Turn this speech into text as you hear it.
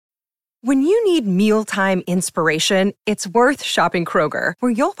When you need mealtime inspiration, it's worth shopping Kroger,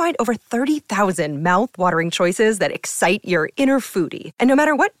 where you'll find over 30,000 mouth-watering choices that excite your inner foodie. And no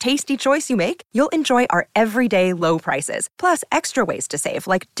matter what tasty choice you make, you'll enjoy our everyday low prices, plus extra ways to save,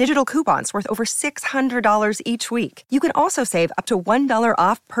 like digital coupons worth over $600 each week. You can also save up to $1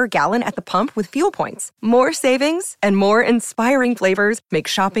 off per gallon at the pump with fuel points. More savings and more inspiring flavors make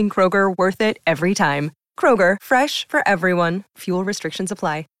shopping Kroger worth it every time. Kroger, fresh for everyone. Fuel restrictions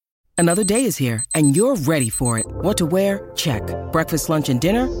apply. Another day is here, and you're ready for it. What to wear? Check. Breakfast, lunch, and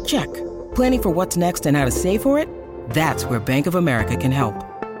dinner? Check. Planning for what's next and how to save for it? That's where Bank of America can help.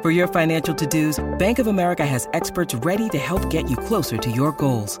 For your financial to-dos, Bank of America has experts ready to help get you closer to your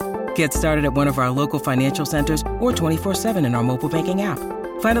goals. Get started at one of our local financial centers or 24/7 in our mobile banking app.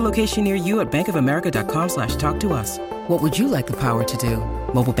 Find a location near you at bankofamerica.com/talktous. What would you like the power to do?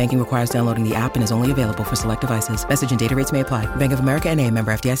 Mobile banking requires downloading the app and is only available for select devices. Message and data rates may apply. Bank of America N.A.,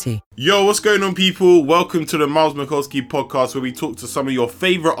 member FDIC. Yo, what's going on, people? Welcome to the Miles Mikulski podcast, where we talk to some of your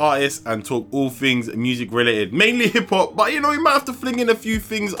favorite artists and talk all things music related, mainly hip hop, but you know, we might have to fling in a few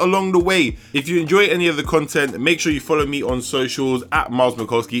things along the way. If you enjoy any of the content, make sure you follow me on socials at Miles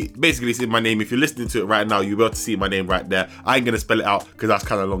Mikulski. Basically, it's in my name. If you're listening to it right now, you'll be able to see my name right there. I ain't gonna spell it out because that's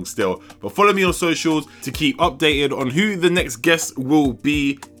kind of long still, but follow me on socials to keep updated on who the next guest will be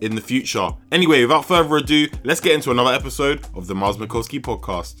in the future. Anyway, without further ado, let's get into another episode of the Miles Mikulski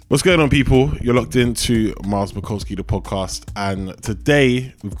podcast. What's going on, people? You're locked into Miles Mikulski, the podcast, and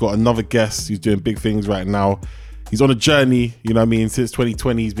today we've got another guest who's doing big things right now. He's on a journey, you know what I mean? Since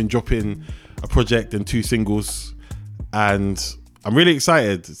 2020, he's been dropping a project and 2 singles, and I'm really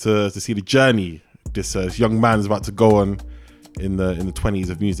excited to see the journey this young man is about to go on in the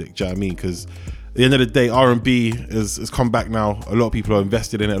 20s of music. Do you know what I mean? Because at the end of the day, R&B has come back now. A lot of people are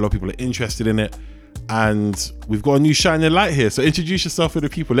invested in it. A lot of people are interested in it. And we've got a new shining light here. So introduce yourself to the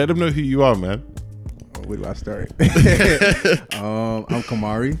people. Let them know who you are, man. Where do I start? I'm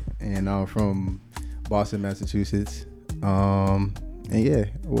Kamari, and I'm from Boston, Massachusetts. And yeah,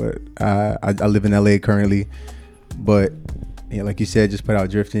 I live in LA currently. But yeah, like you said, just put out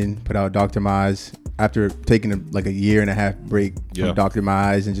Drifting, put out Dr. Mize. After taking a year and a half break from Dr.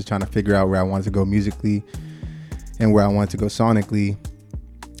 Mize and just trying to figure out where I wanted to go musically and where I wanted to go sonically.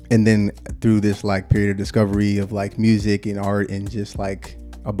 And then through this period of discovery of music and art and just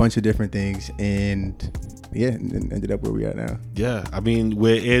a bunch of different things, and yeah, and ended up where we are now. Yeah, I mean,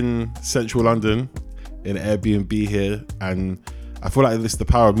 we're in central London in an Airbnb here, and I feel like this is the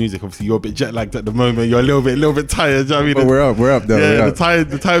power of music. Obviously, you're a bit jet lagged at the moment. You're a little bit tired. You know what I mean? But we're up though. Yeah,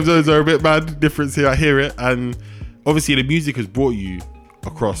 the time zones are a bit mad. Difference here. I hear it, and obviously the music has brought you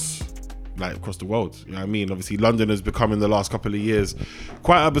across the world. You know what I mean? Obviously, London has become in the last couple of years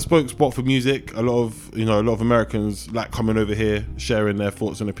quite a bespoke spot for music. A lot of Americans like coming over here, sharing their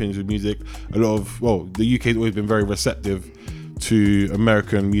thoughts and opinions with music. The UK's always been very receptive to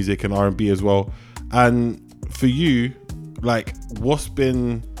American music and R&B as well. And for you, what's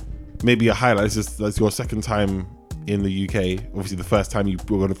been maybe a highlight? That's your second time in the UK. Obviously, the first time you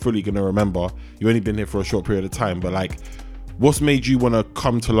were fully gonna remember. You've only been here for a short period of time, but what's made you want to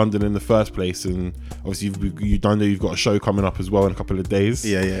come to London in the first place? And obviously, you've got a show coming up as well in a couple of days.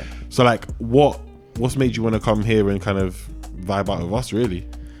 Yeah. So what's made you want to come here and kind of vibe out with us, really?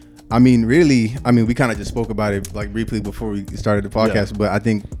 I mean, we kind of just spoke about it briefly before we started the podcast, but I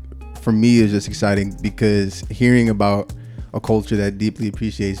think for me it's just exciting because hearing about a culture that deeply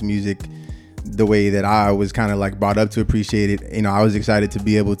appreciates music the way that I was kind of brought up to appreciate it. I was excited to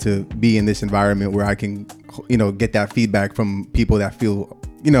be able to be in this environment where I can, get that feedback from people that feel,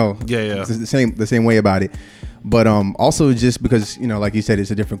 the same way about it. But also just because, like you said, it's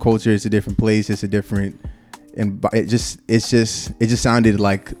a different culture, it's a different place, it's a different, and it just sounded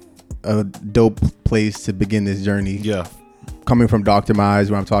like a dope place to begin this journey. Yeah. Coming from Dr. Mize,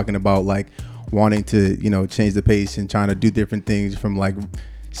 where I'm talking about wanting to, change the pace and trying to do different things, from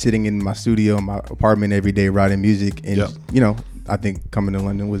sitting in my studio in my apartment every day writing music. And, I think coming to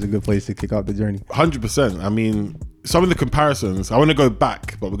London was a good place to kick off the journey. 100%. I mean, some of the comparisons, I want to go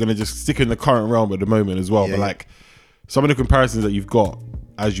back, but we're going to just stick in the current realm at the moment as well. But some of the comparisons that you've got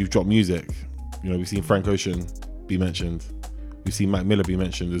as you've dropped music, we've seen Frank Ocean be mentioned. We've seen Mac Miller be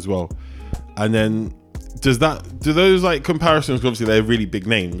mentioned as well. And then do those comparisons, obviously they're really big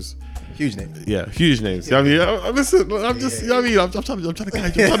names. Huge names. Yeah, huge names. Yeah. You know what I mean? Listen, I'm just, you know what I mean? I'm trying to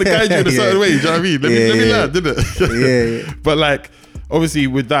guide you. I'm trying to guide you in a certain way. Do you know what I mean? Let me learn, didn't it? Yeah. But obviously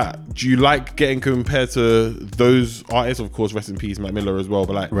with that, do you like getting compared to those artists? Of course, rest in peace, Mac Miller as well.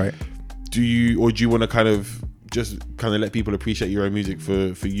 But right. Do you want to kind of let people appreciate your own music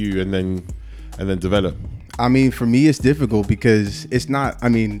for you and then develop? I mean, for me, it's difficult because it's not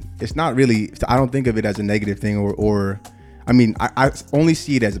really, I don't think of it as a negative thing or I mean, I only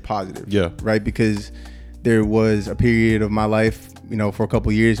see it as a positive. Yeah. Right. Because there was a period of my life, you know, for a couple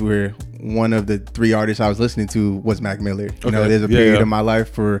of years where one of the 3 artists I was listening to was Mac Miller. You know, there's a period of my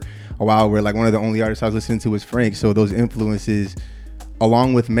life for a while where like one of the only artists I was listening to was Frank. So those influences,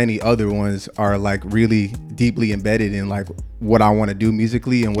 along with many other ones, are like really deeply embedded in like what I want to do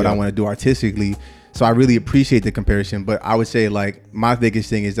musically and what I want to do artistically. So I really appreciate the comparison, but I would say like my biggest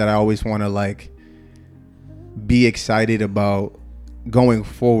thing is that I always want to like be excited about going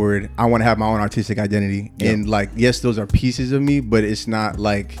forward. I want to have my own artistic identity, and like, yes, those are pieces of me, but it's not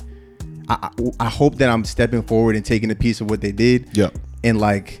like I hope that I'm stepping forward and taking a piece of what they did and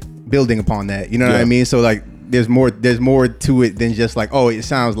like building upon that. You know what I mean? So like there's more to it than just like, oh, it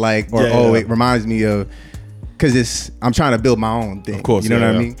sounds like, or it reminds me of, because I'm trying to build my own thing. Of course, you know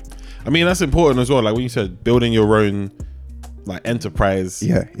what I mean? I mean, that's important as well. Like when you said building your own like enterprise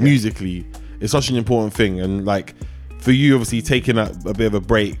musically, it's such an important thing. And like for you, obviously taking a bit of a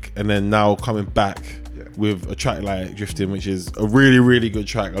break and then now coming back with a track like Drifting, which is a really, really good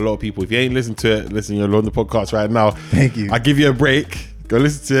track. A lot of people, if you ain't listened to it, listen, you're on the podcast right now. Thank you. I give you a break, go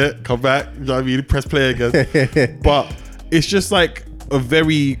listen to it, come back, you know what I mean, press play again. But it's just like a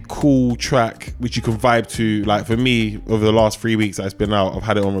very cool track which you can vibe to. Like for me, over the last 3 weeks that it's been out, I've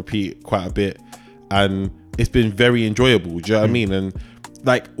had it on repeat quite a bit and it's been very enjoyable. Do you know what I mean? And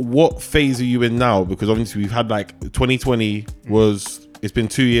like, what phase are you in now? Because obviously we've had like 2020 it's been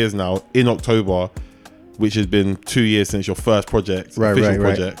 2 years now in October, which has been 2 years since your first project, official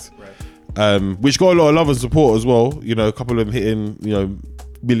project, which got a lot of love and support as well. You know, a couple of them hitting, you know,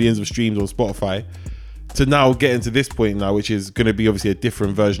 millions of streams on Spotify. To now getting to this point now, which is going to be obviously a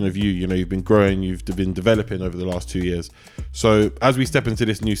different version of you. You know, you've been growing, you've been developing over the last 2 years. So as we step into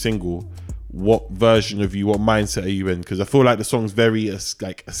this new single, what version of you, what mindset are you in? Because I feel like the song's very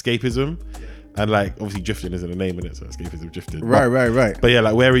like escapism, and like obviously Drifting isn't a name in it, so escapism, Drifting. Right. But yeah,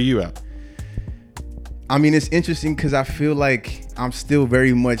 like where are you at? I mean, it's interesting because I feel like I'm still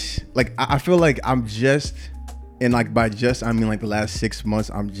very much like, I feel like I'm just, and like by just I mean like the last 6 months,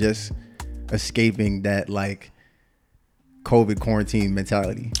 I'm just escaping that like COVID quarantine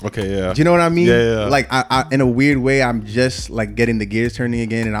mentality. Okay, yeah. Do you know what I mean? Yeah. Like I in a weird way, I'm just like getting the gears turning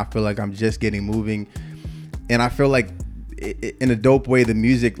again, and I feel like I'm just getting moving. And I feel like in a dope way, the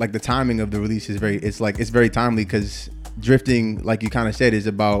music, like the timing of the release is it's very timely, because Drifting, like you kind of said, is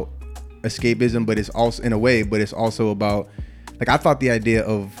about escapism, but it's also in a way, but it's also about, like, I thought the idea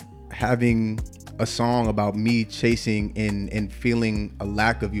of having a song about me chasing and feeling a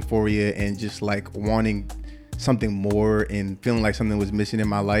lack of euphoria and just like wanting something more and feeling like something was missing in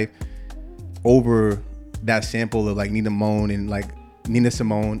my life, over that sample of like Nina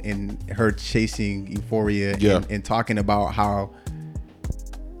Simone and her chasing euphoria and talking about how,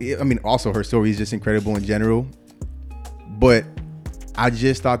 I mean, also her story is just incredible in general, but I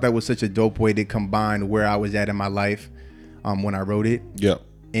just thought that was such a dope way to combine where I was at in my life when I wrote it,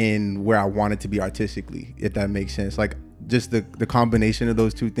 and where I wanted to be artistically, if that makes sense. Like just the combination of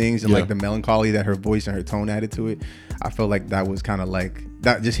those two things, and like the melancholy that her voice and her tone added to it, I felt like that was kind of like,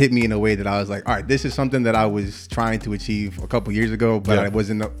 that just hit me in a way that I was like, all right, this is something that I was trying to achieve a couple years ago, but I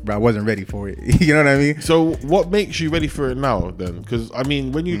wasn't ready for it. You know what I mean? So what makes you ready for it now then? Because I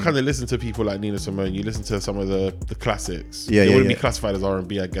mean, when you kind of listen to people like Nina Simone, you listen to some of the classics. It wouldn't be classified as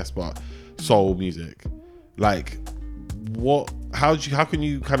R&B, I guess, but soul music. Like, how can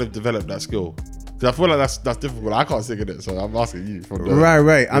you kind of develop that skill? Because I feel like that's difficult. I can't sing in it, so I'm asking you.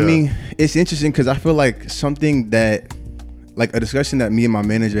 Right. I mean, it's interesting because I feel like something that, like a discussion that me and my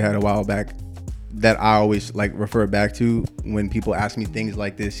manager had a while back, that I always like refer back to when people ask me things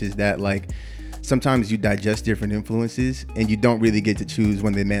like this, is that like sometimes you digest different influences and you don't really get to choose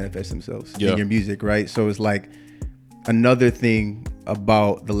when they manifest themselves in your music, right? So it's like another thing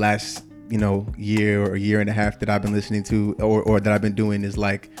about the last, year or year and a half that I've been listening to or that I've been doing is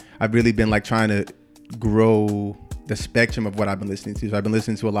like, I've really been like trying to grow the spectrum of what I've been listening to. So I've been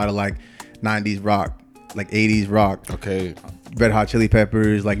listening to a lot of like 90s rock, like 80s rock, Red Hot Chili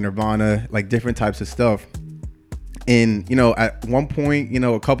Peppers, like Nirvana, like different types of stuff. And at one point,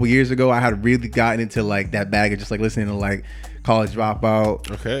 a couple years ago, I had really gotten into like that bag of just like listening to like College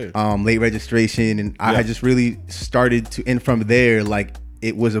Dropout, Late Registration, and I had just really started to, and from there, like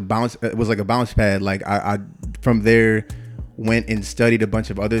it was like a bounce pad. Like I from there went and studied a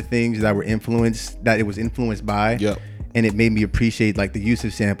bunch of other things that it was influenced by. And it made me appreciate like the use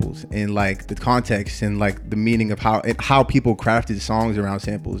of samples and like the context and like the meaning of how people crafted songs around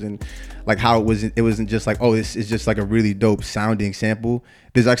samples. And like how it wasn't just like, oh, this is just like a really dope sounding sample.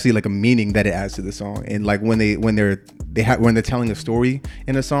 There's actually like a meaning that it adds to the song. And like when they're telling a story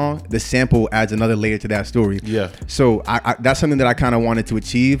in a song, the sample adds another layer to that story. Yeah. So I that's something that I kind of wanted to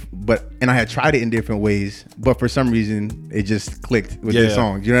achieve, and I had tried it in different ways, but for some reason it just clicked with this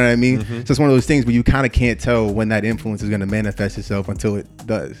song. You know what I mean? So it's one of those things where you kind of can't tell when that influence is going to manifest itself until it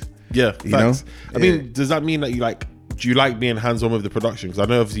does. Yeah, you know? I mean, does that mean that do you like being hands-on with the production? Because I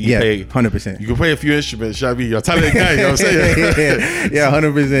know obviously you play 100%. You can play a few instruments. I mean, you're a talented guy. You know what I'm saying? Yeah,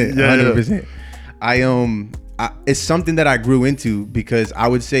 100%. 100%. It's something that I grew into because I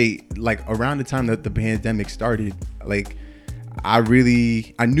would say like around the time that the pandemic started, like I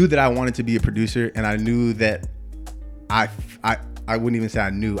knew that I wanted to be a producer, and I knew that I wouldn't even say I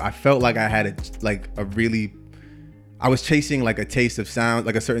knew. I felt like I had I was chasing like a taste of sound,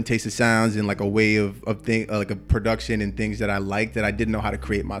 like a certain taste of sounds, and like a way of like a production and things that I liked that I didn't know how to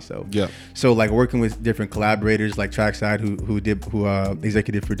create myself. Yeah. So like working with different collaborators like Trackside, who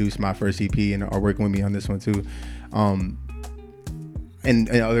executive produced my first EP and are working with me on this one too, and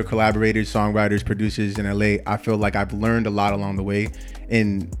other collaborators, songwriters, producers in LA. I feel like I've learned a lot along the way,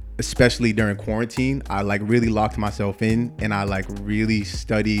 and especially during quarantine, I like really locked myself in, and I like really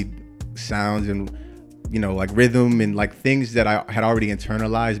studied sounds and, you know, like rhythm and like things that I had already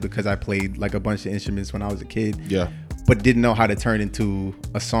internalized because I played like a bunch of instruments when I was a kid. Yeah. But didn't know how to turn into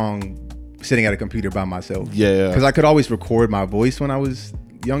a song sitting at a computer by myself. Yeah. Because I could always record my voice when I was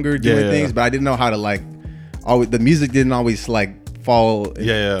younger doing things, but I didn't know how to like, the music didn't always like fall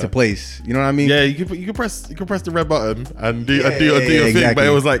to place. You know what I mean? Yeah, you can press the red button and do your thing, exactly. But it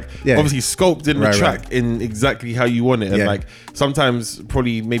was like obviously scoped in the track in exactly how you want it, and like sometimes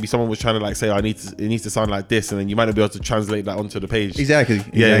probably maybe someone was trying to like say, it needs to sound like this, and then you might not be able to translate that onto the page. Exactly.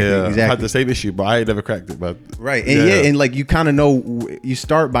 I had the same issue, but I ain't never cracked it, man. Right. And and like you kind of know, you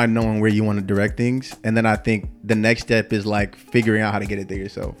start by knowing where you want to direct things, and then I think the next step is like figuring out how to get it there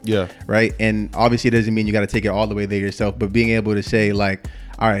yourself. Yeah. Right. And obviously it doesn't mean you got to take it all the way there yourself, but being able to say like,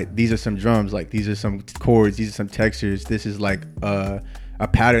 all right, these are some drums, like these are some chords, these are some textures, this is like a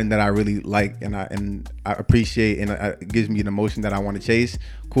pattern that I really like and I appreciate, and it gives me an emotion that I want to chase.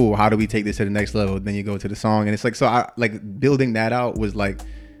 Cool, how do we take this to the next level? Then you go to the song, and it's like, so I like building that out was like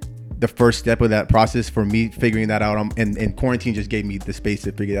the first step of that process for me, figuring that out, and quarantine just gave me the space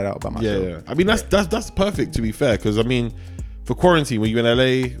to figure that out by myself. Yeah. I mean that's perfect, to be fair, because I mean for quarantine, were you in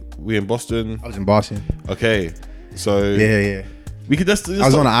LA? Were you in Boston? I was in Boston. Okay, so yeah. We could just I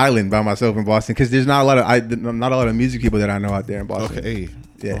was on an island by myself in Boston because there's not a lot of music people that I know out there in Boston. Okay,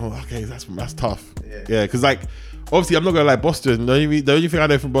 okay, that's tough. Yeah, because like obviously I'm not gonna lie, Boston. The only thing I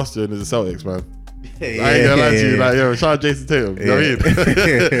know from Boston is the Celtics, man. I ain't gonna lie to you, like shout out Jason Tatum. You know what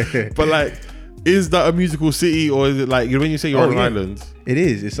I mean? But like, is that a musical city, or is it like, you know, when you say you're on an island? It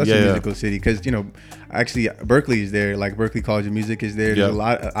is. It's such a musical city because, you know, actually Berkeley is there. Like Berkeley College of Music is there. There's a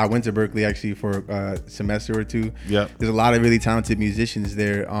lot. I went to Berkeley actually for a semester or two. Yeah. There's a lot of really talented musicians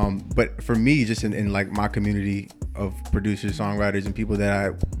there. But for me, just in like my community of producers, songwriters, and people that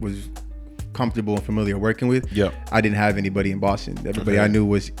I was comfortable and familiar working with, I didn't have anybody in Boston. Everybody I knew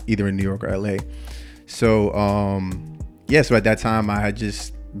was either in New York or LA. So so at that time I had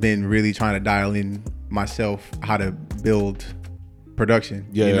just been really trying to dial in myself how to build production,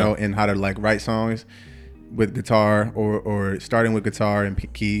 you know, and how to like write songs with guitar or starting with guitar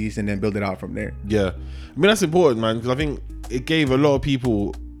and keys and then build it out from there. Yeah. I mean, that's important, man, because I think it gave a lot of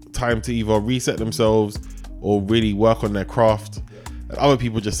people time to either reset themselves or really work on their craft. Other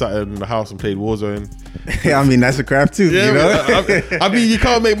people just sat in the house and played Warzone. Yeah, I mean, that's a craft too, you know? I mean, you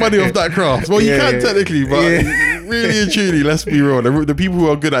can't make money off that craft. Well, you can technically, but really and truly, let's be real. The people who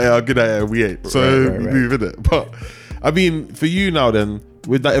are good at it and we ain't. So we move in it. But I mean, for you now then,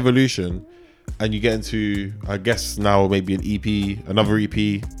 with that evolution, and you get into, I guess now maybe an EP, another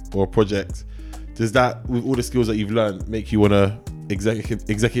EP or a project, does that, with all the skills that you've learned, make you want to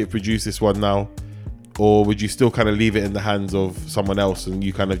executive produce this one now? Or would you still kind of leave it in the hands of someone else and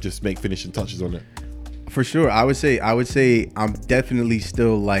you kind of just make finishing touches on it? For sure. I would say I'm definitely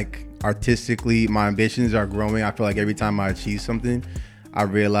still like artistically, my ambitions are growing. I feel like every time I achieve something, I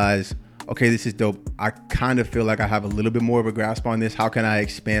realize, okay, this is dope. I kind of feel like I have a little bit more of a grasp on this. How can I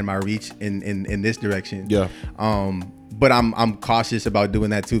expand my reach in this direction? Yeah. But I'm cautious about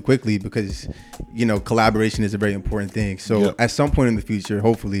doing that too quickly because, you know, collaboration is a very important thing. So at some point in the future,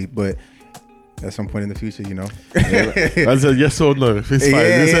 hopefully, but at some point in the future, you know. I said yes or no. It's fine.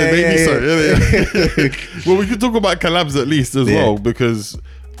 Said maybe so. Well, we could talk about collabs at least as well, because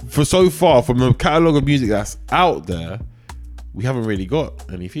for so far from the catalogue of music that's out there, we haven't really got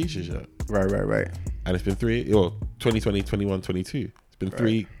any features yet. Right. And it's been 2020, 21, 22. It's been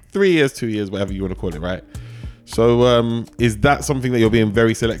 3 years, 2 years, whatever you want to call it, right? So is that something that you're being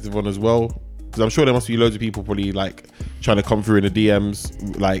very selective on as well? Because I'm sure there must be loads of people probably like trying to come through in the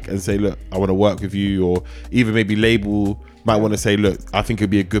DMs like and say, look, I want to work with you, or even maybe label might want to say, look, I think it'd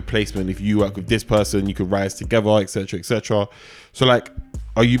be a good placement if you work with this person, you could rise together, etc., etc. So like,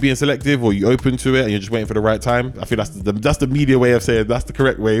 are you being selective, or are you open to it and you're just waiting for the right time? I feel that's the media way of saying that's the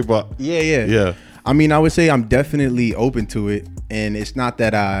correct way, but yeah. I mean, I would say I'm definitely open to it, and it's not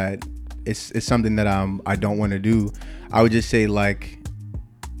that it's something that I don't want to do. I would just say, like,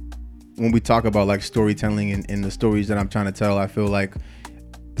 when we talk about like storytelling and the stories that I'm trying to tell, I feel like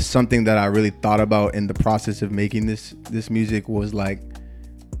something that I really thought about in the process of making this music was like,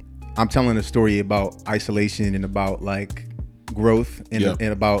 I'm telling a story about isolation and about like growth and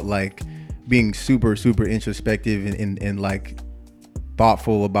about like being super introspective and like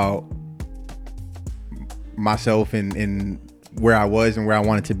thoughtful about myself and where I was and where I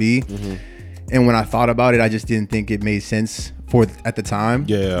wanted to be. And when I thought about it, I just didn't think it made sense at the time.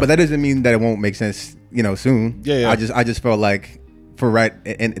 But that doesn't mean that it won't make sense, soon. I just felt like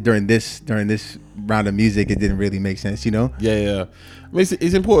during this round of music, it didn't really make sense, I mean,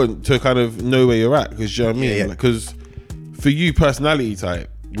 it's important to kind of know where you're at, because you know what I mean? Because for you, personality type,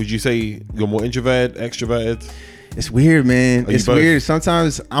 would you say you're more introverted, extroverted? It's weird, man. It's weird.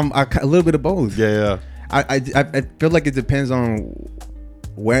 Sometimes I'm a little bit of both. I feel like it depends on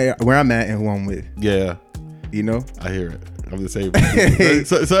where I'm at and who I'm with. I hear it. I'm the same.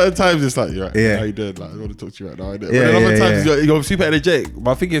 Certain times it's like, you're right, how you doing? Like, I want to talk to you right now. But other times you're super energetic.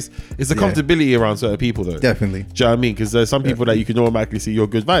 But I think it's the comfortability around certain people, though. Definitely. Do you know what I mean? Because there's some people that you can automatically see your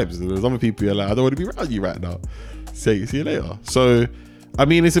good vibes, and there's other people you're like, I don't want to be around you right now. See you later. So, I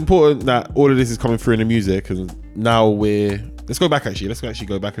mean, it's important that all of this is coming through in the music, and now let's go back actually. Let's actually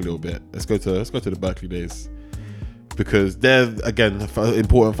go back a little bit. Let's go to the Berkeley days, because they're again an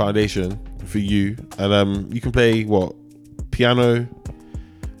important foundation for you, and you can play what? Piano,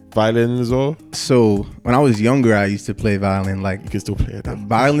 violin as well. So when I was younger, I used to play violin. Like, you can still play it now.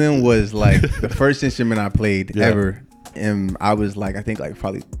 Violin was like the first instrument I played ever, and I was like, I think like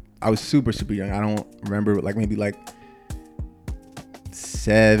probably I was super young. I don't remember, like maybe like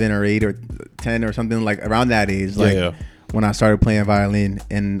 7 or 8 or 10 or something, like around that age. Like when I started playing violin,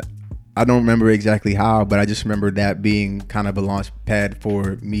 and I don't remember exactly how, but I just remember that being kind of a launch pad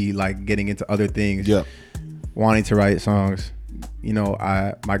for me, like getting into other things. Wanting to write songs.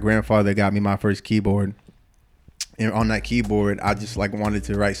 My grandfather got me my first keyboard, and on that keyboard I just like wanted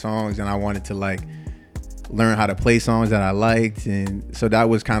to write songs, and I wanted to like learn how to play songs that I liked, and so that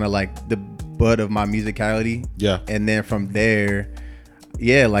was kind of like the bud of my musicality. And then from there,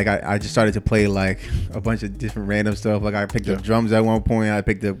 like I just started to play like a bunch of different random stuff. Like I picked up drums at one point, I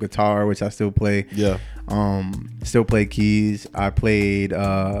picked up guitar, which I still play. Still play keys. I played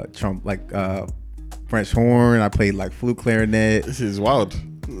French horn. I played like flute, clarinet. This is wild.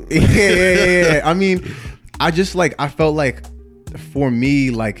 I mean, I felt like for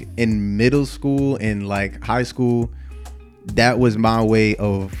me, like in middle school and like high school, that was my way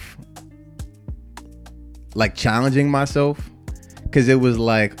of like challenging myself, because it was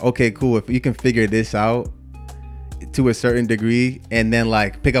like, okay, cool, if you can figure this out to a certain degree and then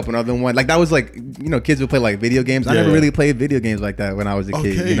like pick up another one, like that was like, kids would play like video games. I never really played video games like that when I was a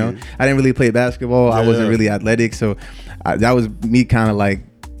kid. I didn't really play basketball. I wasn't really athletic, so that was me kind of like,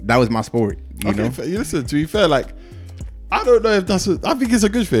 that was my sport, Listen, to be fair, like I don't know if I think it's a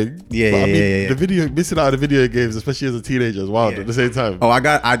good thing. The missing out on the video games, especially as a teenager, is wild at the same time.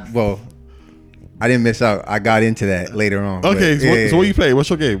 I didn't miss out. I got into that later on. Okay, so what you play? What's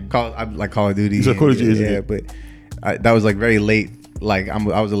your game? Call of Duty. So Call of Duty, but that was like very late. Like I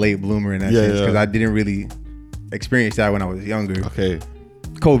was a late bloomer in that sense, because I didn't really experience that when I was younger.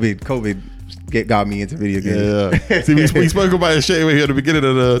 COVID got me into video games. See, we spoke about it straight away here at the beginning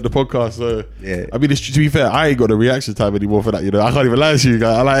of the podcast. So I mean, to be fair, I ain't got the reaction time anymore for that. I can't even lie to you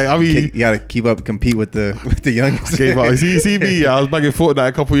guys. You gotta keep up, compete with the youngest. Gave up. See me, I was back in Fortnite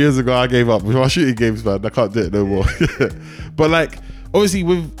a couple years ago. I gave up with my shooting games, man. I can't do it no more. But like, obviously,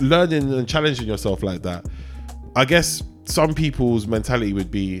 with learning and challenging yourself like that, I guess some people's mentality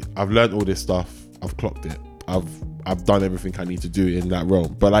would be, I've learned all this stuff, I've clocked it, I've done everything I need to do in that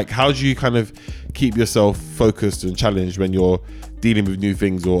realm. But like, how do you kind of keep yourself focused and challenged when you're dealing with new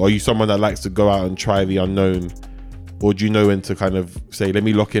things? Or are you someone that likes to go out and try the unknown? Or do you know when to kind of say, let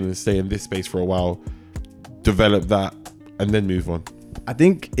me lock in and stay in this space for a while, develop that, and then move on? I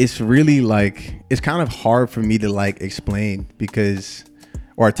think it's really like, it's kind of hard for me to like explain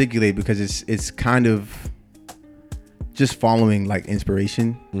or articulate, because it's kind of, just following like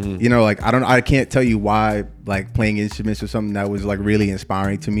inspiration. You know, like I can't tell you why like playing instruments was something that was like really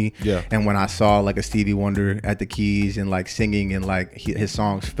inspiring to me. Yeah. And when I saw like a Stevie Wonder at the keys and like singing, and like his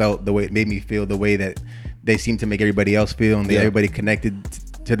songs felt the way it made me feel, the way that they seemed to make everybody else feel, and everybody connected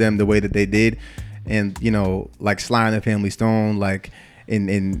to them the way that they did. And you know, like Sly and the Family Stone, like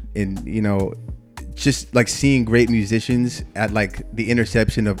in you know, just like seeing great musicians at like the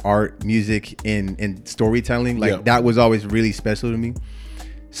intersection of art, music, and storytelling, like that was always really special to me.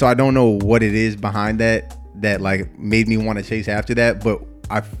 So I don't know what it is behind that like made me want to chase after that, but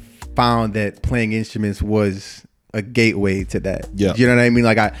I found that playing instruments was a gateway to that. Yeah. You know what I mean?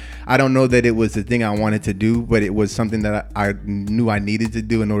 Like I don't know that it was the thing I wanted to do, but it was something that I knew I needed to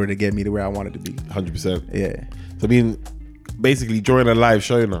do in order to get me to where I wanted to be. 100%. Yeah. So I mean, basically during a live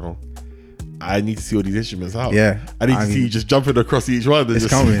show now, I need to see all these instruments out. Yeah. I need to see you just jumping across each one. It's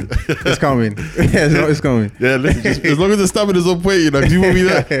coming. It's coming. It's coming. Yeah, listen, just, as long as the stamina's on point, you know, 'cause you will be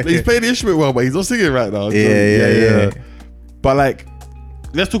there. Like, he's playing the instrument well, but he's not singing right now. So, Yeah. But like,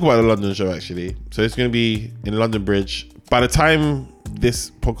 let's talk about the London show actually. So it's going to be in London Bridge. By the time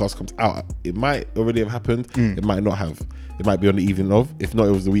this podcast comes out, it might already have happened. It might not have. It might be on the evening of. If not,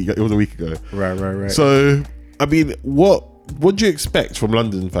 it was a week ago. Right. So, I mean, what do you expect from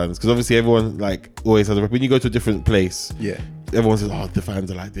London fans? Because obviously everyone like always has when you go to a different place, everyone says, oh, the fans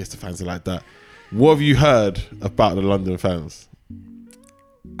are like this, the fans are like that. What have you heard about the London fans?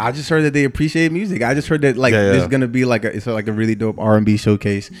 I just heard that they appreciate music. I just heard that like there's gonna be like it's like a really dope R&B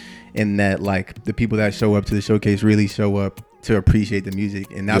showcase, and that like the people that show up to the showcase really show up to appreciate the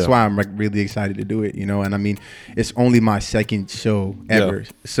music, and that's why I'm like really excited to do it, you know. And I mean, it's only my second show ever,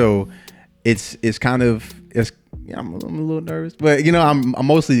 so it's kind of I'm a little nervous, but you know, I'm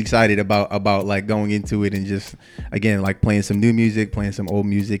mostly excited about like going into it and just again like playing some new music, playing some old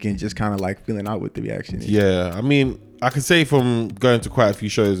music, and just kind of like feeling out what the reaction is. Yeah, I mean, I can say from going to quite a few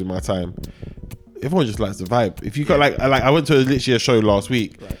shows in my time, everyone just likes the vibe. If you got like I went to literally a show last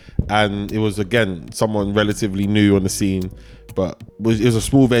week, and it was again someone relatively new on the scene, but it was a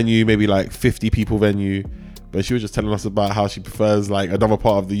small venue, maybe like 50 people venue, but she was just telling us about how she prefers like another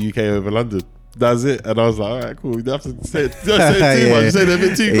part of the UK over London. That's it. And I was like, all right, cool. You don't have to say it too much. You say they're a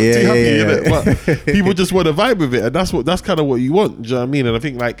bit too happy, innit? But people just want to vibe with it, and that's kind of what you want. Do you know what I mean? And I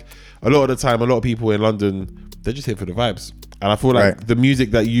think like a lot of the time, a lot of people in London, they're just here for the vibes. And I feel like the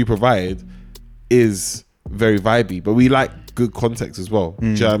music that you provide is very vibey, but we like good context as well. Do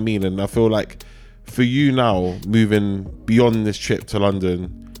you know what I mean? And I feel like for you now, moving beyond this trip to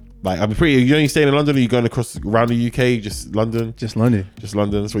London, like I'm pretty, you staying in London, or you going around the UK? Just London? Just London.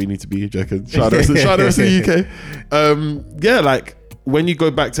 That's what you need to be, do you reckon? Shout out to the UK. Yeah, like when you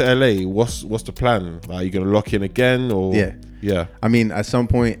go back to LA, what's the plan? Like, are you gonna lock in again, or yeah? I mean, at some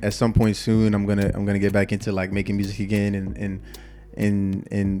point soon, I'm gonna get back into like making music again,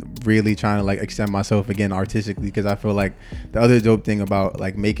 and really trying to like extend myself again artistically, because I feel like the other dope thing about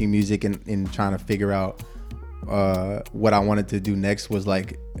like making music and trying to figure out what I wanted to do next was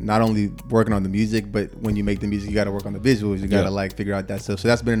like not only working on the music, but when you make the music, you got to work on the visuals. You got to like figure out that stuff. So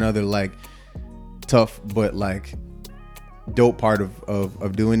that's been another like tough but like dope part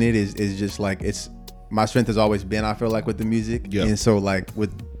of doing it is just like it's my strength has always been, I feel like, with the music, and so like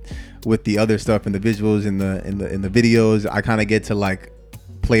with the other stuff and the visuals and the videos, I kind of get to like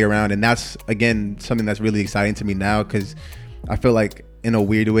play around, and that's again something that's really exciting to me now, because I feel like in a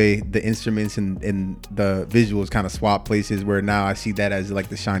weird way the instruments and the visuals kind of swap places, where now I see that as like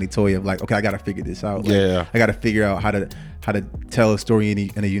the shiny toy of like, okay, I gotta figure this out. Like, I gotta figure out how to tell a story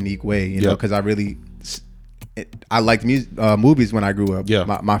in a unique way, you know, because I liked movies when I grew up.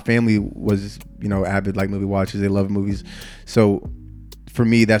 My family was, you know, avid like movie watchers. They love movies. So for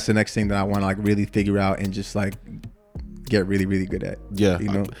me, that's the next thing that I want to like really figure out and just like get really, really good at. You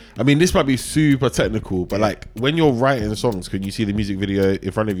know, I mean, this might be super technical, but like when you're writing songs, can you see the music video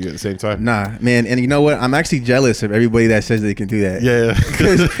in front of you at the same time? Nah, man. And you know what? I'm actually jealous of everybody that says they can do that.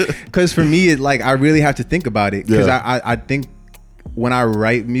 Because for me, it like I really have to think about it, because I think when I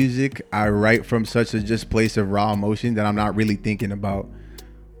write music, I write from such a just place of raw emotion that I'm not really thinking about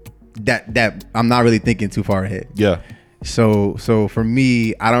that I'm not really thinking too far ahead. So for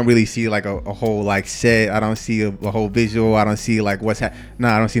me, I don't really see like a whole like set. I don't see a whole visual. I don't see like what's I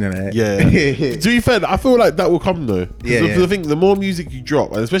don't see none of that. To be fair, I feel like that will come though. I think the more music you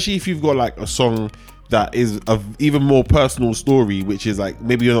drop, and especially if you've got like a song that is of even more personal story, which is like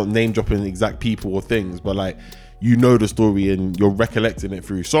maybe you're not name dropping exact people or things, but like you know the story and you're recollecting it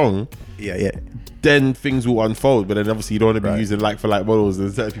through song, then things will unfold. But then obviously you don't want to be using like for like models,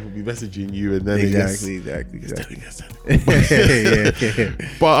 and certain people be messaging you, and then exactly.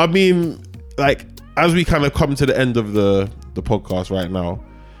 But I mean, like as we kind of come to the end of the podcast right now,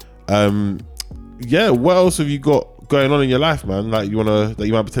 what else have you got going on in your life, man? Like you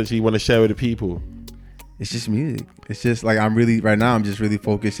might potentially want to share with the people? It's just music. It's just like I'm just really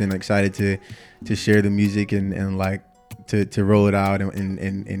focused and excited to share the music and like to roll it out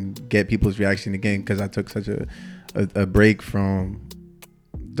and get people's reaction again, because I took such a break from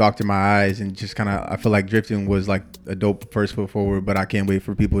Doctor My Eyes, and just kind of I feel like Drifting was like a dope first foot forward, but I can't wait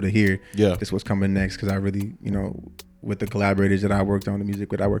for people to hear this what's coming next, because I really, with the collaborators that I worked on the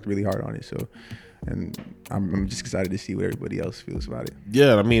music with, I worked really hard on it. So, and I'm just excited to see what everybody else feels about it.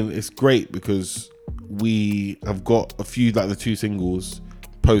 Yeah, I mean, it's great because we have got a few, like the 2 singles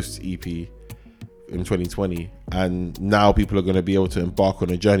post EP in 2020, and now people are going to be able to embark on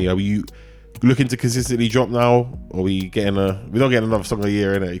a journey. Are you looking to consistently drop now, or we're not getting another song a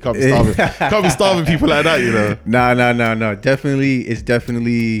year, innit? You can't be starving people like that, No. Definitely, it's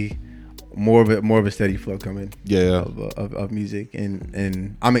definitely more of a steady flow coming. Of music,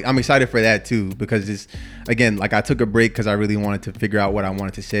 and I'm excited for that too, because it's, again, like I took a break because I really wanted to figure out what I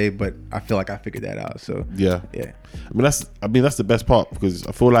wanted to say, but I feel like I figured that out. So yeah. I mean that's the best part, because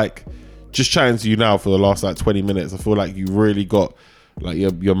I feel like just chatting to you now for the last like 20 minutes, I feel like you really got like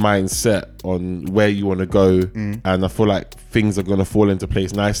your mind set on where you want to go, and I feel like things are gonna fall into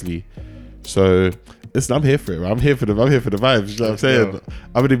place nicely. So listen, I'm here for it. I'm here for the vibes. You know what I'm saying?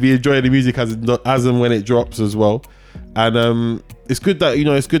 I'm gonna be enjoying the music as and when it drops as well. And it's good that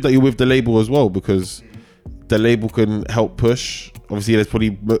you're with the label as well, because the label can help push. Obviously, there's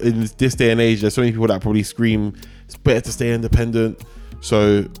probably, in this day and age, there's so many people that probably scream it's better to stay independent.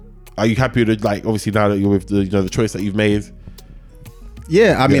 So are you happy to, like, obviously now that you're with the choice that you've made?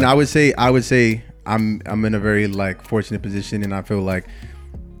 Yeah, I mean, I would say I'm in a very like fortunate position, and I feel like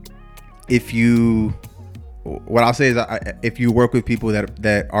if you work with people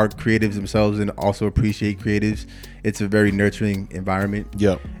that are creatives themselves and also appreciate creatives, it's a very nurturing environment.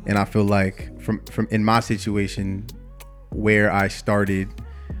 Yeah. And I feel like from in my situation where I started,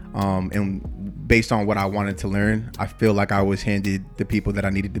 and based on what I wanted to learn, I feel like I was handed the people that I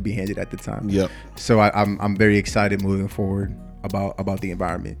needed to be handed at the time. Yeah. So I'm very excited moving forward about the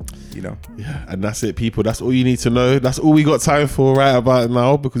environment, Yeah, and that's it, people. That's all you need to know. That's all we got time for right about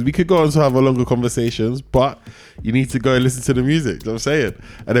now, because we could go on to have a longer conversations, but you need to go and listen to the music. You know what I'm saying?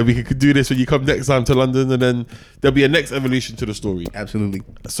 And then we could do this when you come next time to London, and then there'll be a next evolution to the story. Absolutely.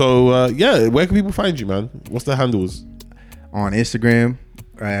 So where can people find you, man? What's the handles? On Instagram,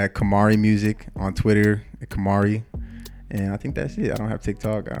 Kamari Music. On Twitter, Kamari. And I think that's it. I don't have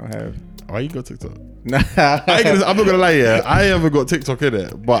TikTok. I don't have... Why you got TikTok? I'm not gonna lie, I haven't got TikTok in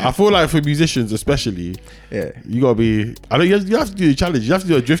it, but I feel like for musicians especially, you gotta be. I know you have to do the challenge. You have to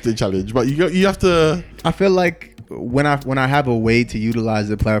do a drifting challenge, but you have to. I feel like when I have a way to utilize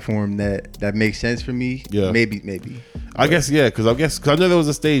the platform that makes sense for me, maybe. I guess because I know there was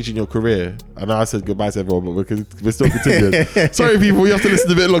a stage in your career. I know I said goodbye to everyone, but we're still continuing. Sorry, people, you have to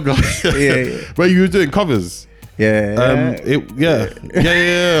listen a bit longer. But you were doing covers. He's like,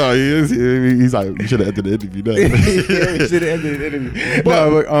 you should have ended the interview. Should have ended the interview.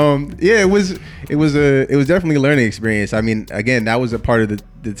 It was definitely a learning experience. I mean, again, that was a part of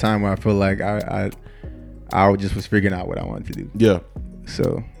the time where I feel like I just was figuring out what I wanted to do. Yeah.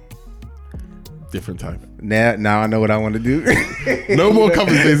 So different time. Now I know what I want to do. No more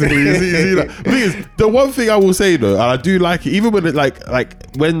covers, basically. You see that? The thing is, the one thing I will say though, and I do like it, even when it like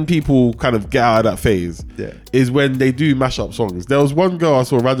when people kind of get out of that phase, is when they do mash up songs. There was one girl I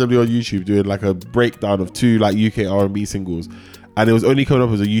saw randomly on YouTube doing like a breakdown of 2 like UK R&B singles, and it was only coming up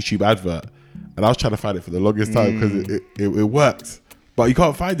as a YouTube advert, and I was trying to find it for the longest time because it worked, but you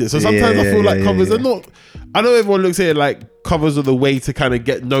can't find it. So sometimes I feel like covers are not. I know everyone looks at it like covers are the way to kind of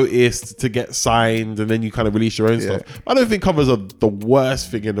get noticed, to get signed, and then you kind of release your own stuff. I don't think covers are the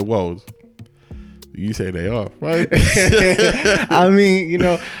worst thing in the world. You say they are, right? I mean,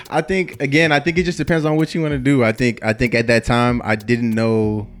 I think it just depends on what you want to do. I think at that time I didn't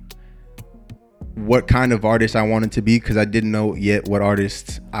know what kind of artist I wanted to be, because I didn't know yet what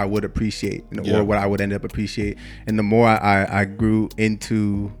artists I would appreciate, or what I would end up appreciate. And the more I grew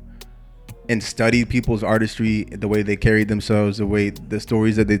into and studied people's artistry, the way they carried themselves, the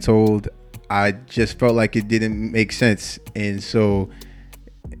stories that they told, I just felt like it didn't make sense. And so,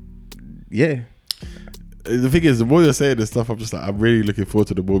 yeah. The thing is, the more you're saying this stuff, I'm just like, I'm really looking forward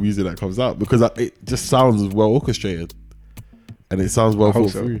to the more music that comes out, because it just sounds well orchestrated. And it sounds well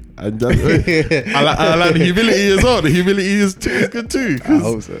thought through. And I like the humility as well. The humility is good too. I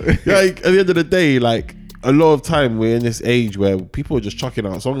hope so. Like, at the end of the day, like, a lot of time we're in this age where people are just chucking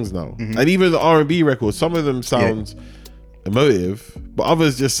out songs now. Mm-hmm. And even the R&B records, some of them sound emotive, but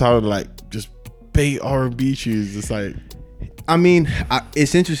others just sound like just upbeat R&B tunes. It's like, I mean,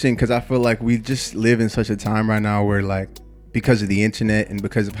 it's interesting because I feel like we just live in such a time right now where, like, because of the internet and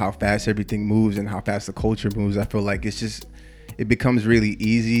because of how fast everything moves and how fast the culture moves, I feel like it becomes really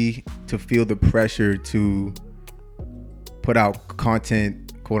easy to feel the pressure to put out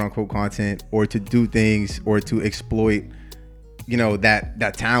content, quote unquote content, or to do things or to exploit, you know,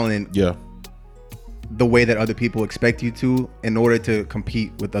 that talent. yeah, The way that other people expect you to, in order to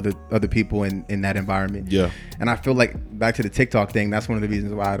compete with other people in that environment. Yeah. And I feel like, back to the TikTok thing, that's one of the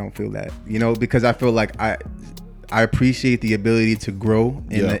reasons why I don't feel that, you know, because I feel like I appreciate the ability to grow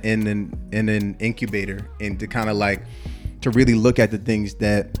in an incubator, and to kind of like to really look at the things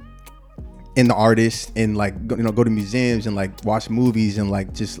that in the artist, and like, you know, go to museums and like watch movies and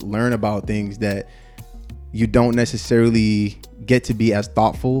like just learn about things that you don't necessarily get to be as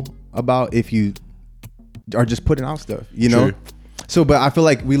thoughtful about if you are just putting out stuff, you know? True. So, but I feel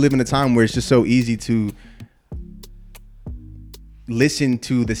like we live in a time where it's just so easy to listen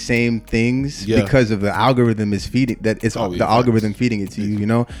to the same things because of the algorithm is feeding that. It's the algorithm feeding it to you, you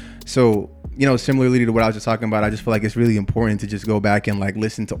know? So, you know, similarly to what I was just talking about, I just feel like it's really important to just go back and like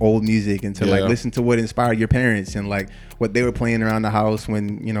listen to old music and to like listen to what inspired your parents and like what they were playing around the house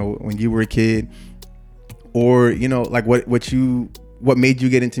when, you know, when you were a kid, or, you know, like what made you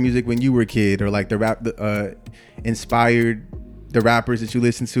get into music when you were a kid, or like inspired the rappers that you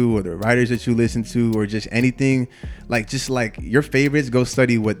listen to, or the writers that you listen to, or just anything, like just like your favorites. Go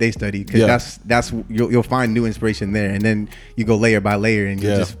study what they study, because that's you'll find new inspiration there, and then you go layer by layer, and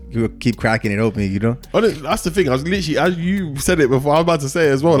you'll keep cracking it open, you know. That's the thing. I was literally, as you said it before, I was about to say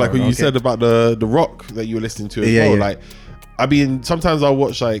it as well, like when you said about the rock that you were listening to as well. Like, I mean, sometimes I'll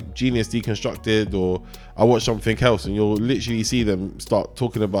watch like Genius Deconstructed, or I watch something else, and you'll literally see them start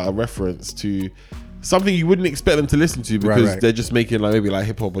talking about a reference to something you wouldn't expect them to listen to, because they're just making like maybe like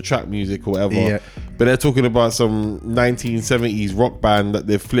hip hop or trap music or whatever. But they're talking about some 1970s rock band that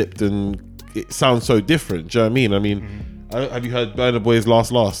they've flipped, and it sounds so different. Do you know what I mean? I mean, have you heard Burna Boy's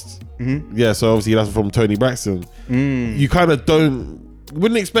Last? Yeah, so obviously that's from Tony Braxton. You kind of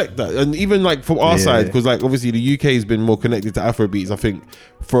wouldn't expect that, and even like from our side, because like obviously the UK has been more connected to Afrobeats, I think,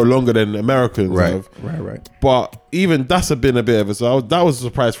 for longer than Americans have. Right. But even that's been a bit of that was a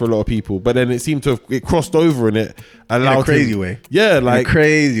surprise for a lot of people. But then it seemed to have crossed over in it, allowed in a crazy way. Yeah, like in a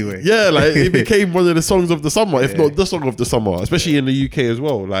crazy way. Yeah, like it became one of the songs of the summer, if not the song of the summer, especially in the UK as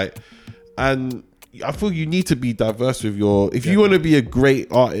well. Like, and I feel you need to be diverse with if you want to be a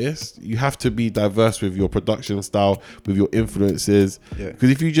great artist, you have to be diverse with your production style, with your influences.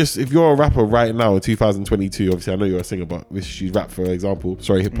 Because if you're a rapper right now in 2022, obviously I know you're a singer, but you rap, for example,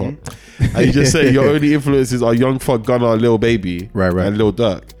 hip hop, and you just say your only influences are Young Thug, Gunna, Lil Baby, and Lil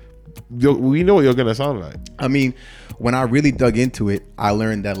Durk, we know what you're gonna sound like. I mean, when I really dug into it, I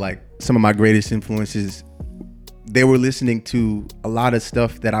learned that like some of my greatest influences, they were listening to a lot of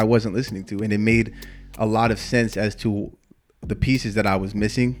stuff that I wasn't listening to, and it made a lot of sense as to the pieces that I was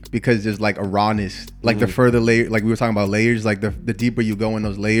missing, because there's like a rawness, like the further layer, like we were talking about layers, like the deeper you go in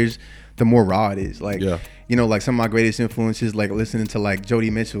those layers, the more raw it is. Like, you know, like some of my greatest influences, like listening to like Jody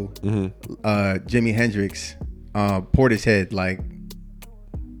Mitchell, Jimi Hendrix, Portishead, like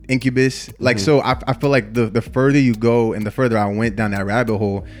Incubus, like so I feel like the further you go and the further I went down that rabbit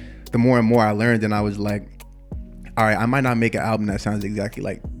hole, the more and more I learned, and I was like, all right, I might not make an album that sounds exactly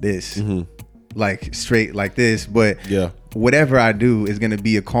like this, like straight like this, but whatever I do is going to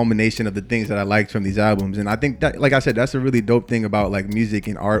be a culmination of the things that I liked from these albums. And I think that, like I said, that's a really dope thing about like music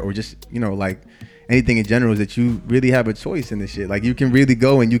and art, or just, you know, like anything in general, is that you really have a choice in this shit. Like you can really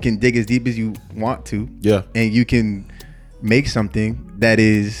go and you can dig as deep as you want to, and you can make something that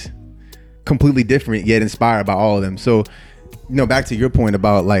is completely different yet inspired by all of them. So, you know, back to your point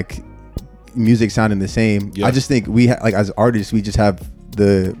about like music sounding the same, I just think we like as artists, we just have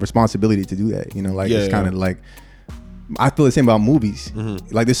the responsibility to do that, you know, like it's kind of like, I feel the same about movies.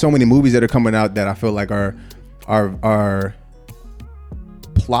 Like there's so many movies that are coming out that I feel like are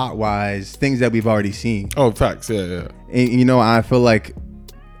plot wise things that we've already seen. Oh, facts. And you know, I feel like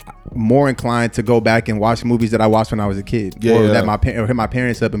more inclined to go back and watch movies that I watched when I was a kid, or that or hit my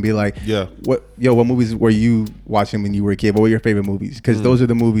parents up and be like, what movies were you watching when you were a kid? What were your favorite movies? Because those are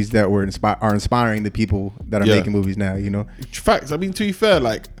the movies that are inspiring the people that are making movies now, you know. Facts. I mean, to be fair,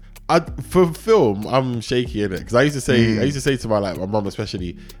 like for film, I'm shaky in it, because I used to say to my mum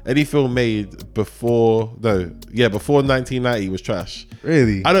especially, any film made before 1990 was trash.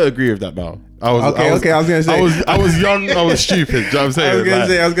 Really? I don't agree with that now. I was gonna say I was young, I was stupid. Do you know what I'm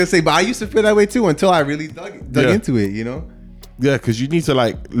saying? I was gonna say, but I used to feel that way too until I really dug into it, you know. Yeah, because you need to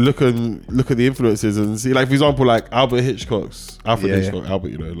like look at the influences and see, like, for example, like Alfred Hitchcock's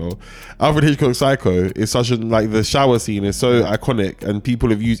Psycho is such a, like, the shower scene is so iconic, and people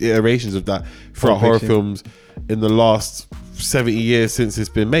have used iterations of that throughout horror films in the last 70 years since it's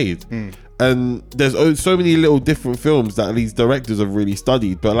been made. And there's so many little different films that these directors have really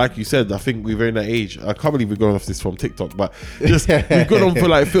studied. But like you said, I think we're in that age. I can't believe we're going off this from TikTok, but just we've gone on for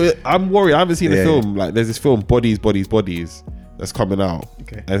like. I'm worried. I haven't seen the film. Like, there's this film, Bodies, that's coming out,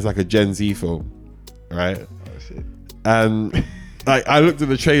 and it's like a Gen Z film, right? And like, I looked at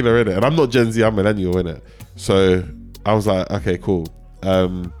the trailer in it, and I'm not Gen Z, I'm millennial in it. So I was like, okay, cool.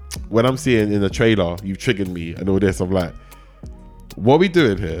 When I'm seeing in the trailer, you've triggered me and all this, I'm like, what are we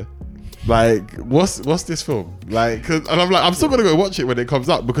doing here? Like, what's this film? Like, and I'm like, I'm still gonna go watch it when it comes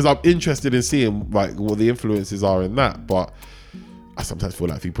out, because I'm interested in seeing like what the influences are in that. But I sometimes feel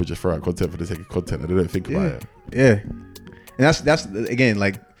like people just throw out content for the sake of content and they don't think about it. Yeah, and that's again,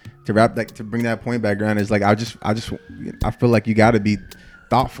 like, to bring that point back around, is like, I feel like you got to be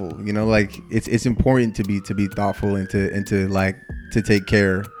thoughtful. You know, like, it's important to be thoughtful and to like to take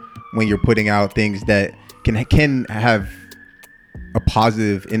care when you're putting out things that can have a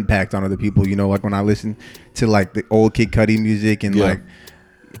positive impact on other people. You know, like when I listen to like the old Kid Cudi music, and like,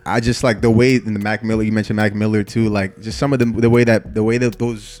 I just like the way in the Mac Miller, you mentioned Mac Miller too, like just some of the way that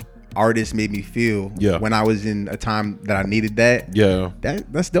those artists made me feel when I was in a time that I needed that.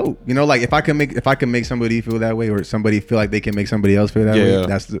 That's dope. You know, like if I can make somebody feel that way, or somebody feel like they can make somebody else feel that way,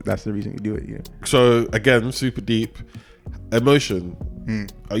 that's the reason you do it. Yeah. So again, super deep emotion.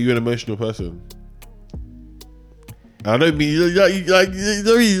 Are you an emotional person? I don't mean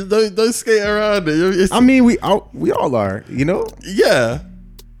don't skate around it. I mean, we all are, you know. Yeah,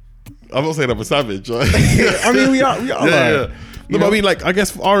 I'm not saying I'm a savage. Right? I mean, we all are. Yeah. No, but I mean, like, I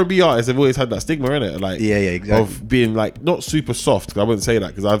guess R&B artists have always had that stigma in it, like, exactly, of being like not super soft. Cause I wouldn't say that,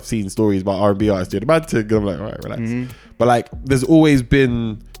 because I've seen stories about R&B artists doing a bad thing, and I'm like, all right, relax. But like, there's always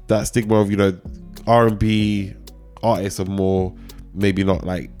been that stigma of, you know, R&B artists are more, maybe not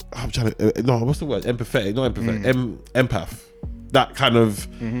like, I'm trying to, no, what's the word? Empathetic, not empathetic, empath. That kind of,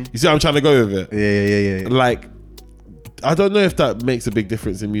 you see how I'm trying to go with it? Yeah. Like, I don't know if that makes a big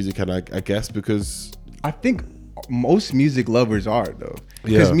difference in music, and I guess because I think most music lovers are, though,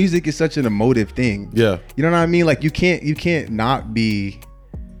 because music is such an emotive thing. You know what I mean? Like, you can't not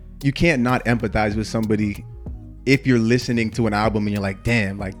empathize with somebody if you're listening to an album and you're like,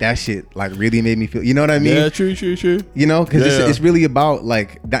 damn, like that shit like really made me feel, you know what I mean? Yeah, true. You know, because it's really about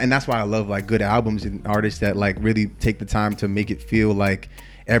like that, and that's why I love like good albums and artists that like really take the time to make it feel like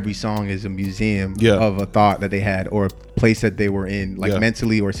every song is a museum of a thought that they had, or a place that they were in, like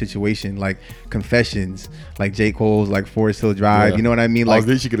mentally, or a situation. Like Confessions, like J. Cole's like Forest Hill Drive, you know what I mean? Like, I was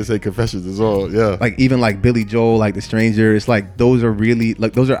literally gonna say Confessions as well. Like even like Billy Joel, like The Stranger. It's like those are really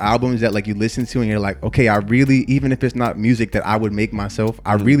like, those are albums that like you listen to and you're like, okay, I really, even if it's not music that I would make myself,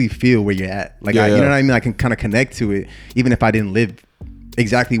 I really feel where you're at. Like you know what I mean? I can kind of connect to it even if I didn't live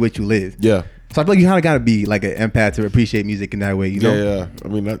exactly what you lived. So I feel like you kind of got to be like an empath to appreciate music in that way, you know? Yeah. I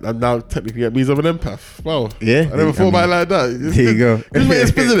mean, now technically that means I'm an empath. Wow. Yeah. I never thought about it like that. There you go.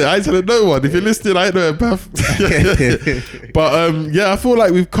 It's it. I ain't telling no one. If you're listening, I ain't no empath. But I feel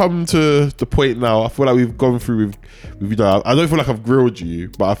like we've come to the point now. I feel like we've gone through. You know, I don't feel like I've grilled you,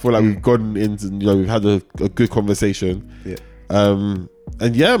 but I feel like we've gone into. You know, we've had a good conversation. And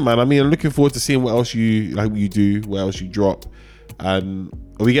yeah, man. I mean, I'm looking forward to seeing what else you do, what else you drop, and.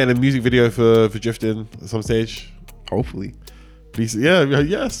 Are we getting a music video for Drifting at some stage? Hopefully. Please,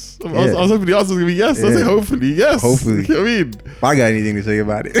 yes. I was hoping the answer was going to be yes. I say hopefully, yes. Hopefully. You know what I mean? If I got anything to say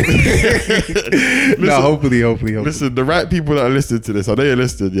about it. No, hopefully. Listen, the right people that are listening to this, I know you're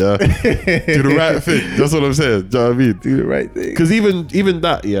listening, do the right thing. That's what I'm saying. Do you know what I mean? Do the right thing. Because even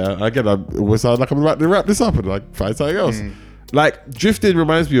that, again, I always sound like I'm about to wrap this up and like find something else. Like, Drifting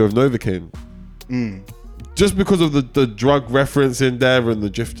reminds me of Novocaine. Just because of the drug reference in there and the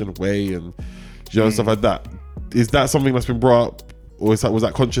drifting away and stuff like that. Is that something that's been brought up, or was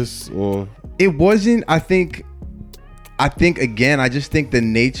that conscious? Or it wasn't? I think again, I just think the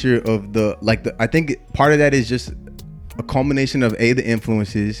nature of I think part of that is just a culmination of A, the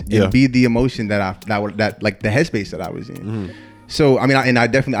influences, and B, the emotion that like the headspace that I was in. So I mean, I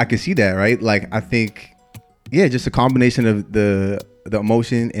definitely can see that, right? Like I think just a combination of the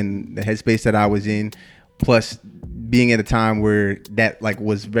emotion and the headspace that I was in. Plus being at a time where that like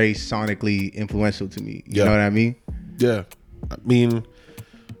was very sonically influential to me. You know what I mean? Yeah. I mean,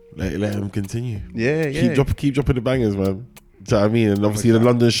 let him continue. Yeah. Keep dropping the bangers, man. Do you know what I mean? And obviously the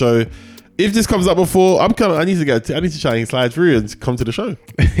London show if this comes up before, I need to try and slide through and come to the show.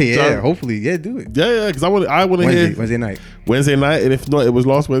 Yeah, So, hopefully. Yeah, do it. yeah, because I want to hear Wednesday night. and if not, it was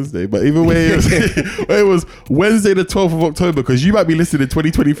last Wednesday. But either way, it was Wednesday the 12th of October, because you might be listening in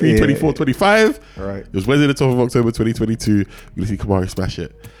 2023, 24, 25. All right. It was Wednesday the 12th of October 2022. You'll see Kamari smash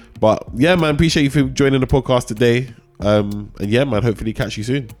it. But yeah, man, appreciate you for joining the podcast today. And yeah, man, hopefully catch you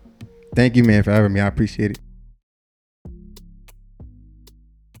soon. Thank you, man, for having me. I appreciate it.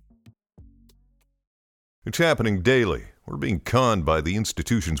 It's happening daily. We're being conned by the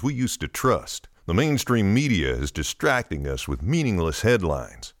institutions we used to trust. The mainstream media is distracting us with meaningless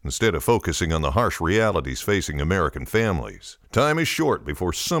headlines instead of focusing on the harsh realities facing American families. Time is short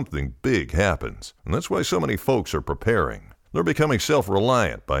before something big happens, and that's why so many folks are preparing. They're becoming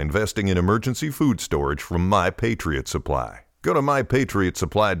self-reliant by investing in emergency food storage from My Patriot Supply. Go to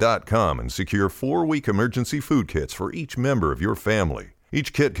MyPatriotSupply.com and secure 4-week emergency food kits for each member of your family.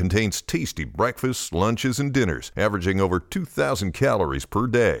 Each kit contains tasty breakfasts, lunches, and dinners, averaging over 2,000 calories per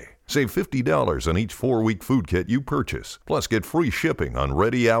day. Save $50 on each 4-week food kit you purchase. Plus, get free shipping on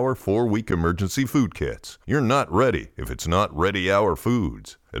Ready Hour 4-week emergency food kits. You're not ready if it's not Ready Hour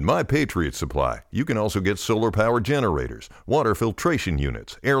Foods. At My Patriot Supply, you can also get solar power generators, water filtration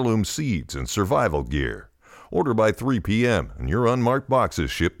units, heirloom seeds, and survival gear. Order by 3 p.m. and your unmarked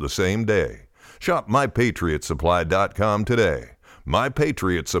boxes ship the same day. Shop MyPatriotSupply.com today.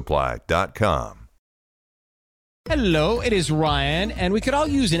 MyPatriotSupply.com. Hello, it is Ryan, and we could all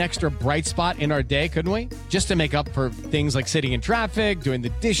use an extra bright spot in our day, couldn't we? Just to make up for things like sitting in traffic, doing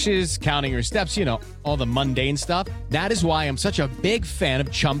the dishes, counting your steps, all the mundane stuff. That is why I'm such a big fan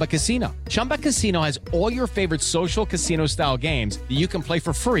of Chumba Casino. Chumba Casino has all your favorite social casino-style games that you can play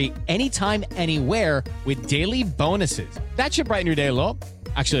for free anytime, anywhere with daily bonuses. That should brighten your day a little.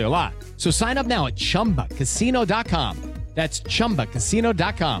 Actually, a lot. So sign up now at ChumbaCasino.com. That's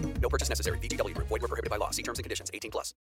ChumbaCasino.com. No purchase necessary. VGW Group. Void where prohibited by law. See terms and conditions. 18+.